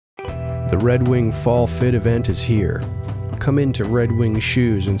The Red Wing Fall Fit event is here. Come into Red Wing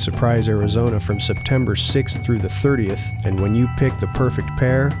Shoes in Surprise, Arizona from September 6th through the 30th, and when you pick the perfect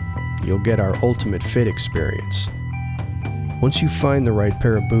pair, you'll get our ultimate fit experience. Once you find the right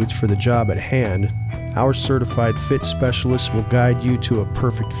pair of boots for the job at hand, our certified fit specialists will guide you to a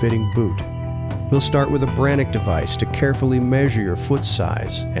perfect fitting boot. We'll start with a Brannock device to carefully measure your foot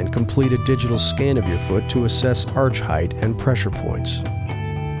size and complete a digital scan of your foot to assess arch height and pressure points.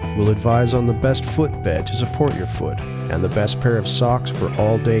 We'll advise on the best footbed to support your foot and the best pair of socks for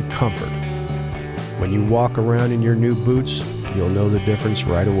all-day comfort. When you walk around in your new boots, you'll know the difference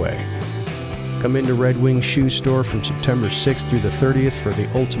right away. Come into Red Wing Shoe Store from September 6th through the 30th for the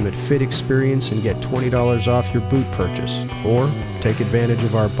ultimate fit experience and get $20 off your boot purchase, or take advantage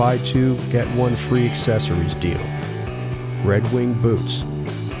of our buy two, get one free accessories deal. Red Wing Boots.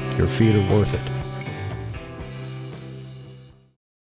 Your feet are worth it.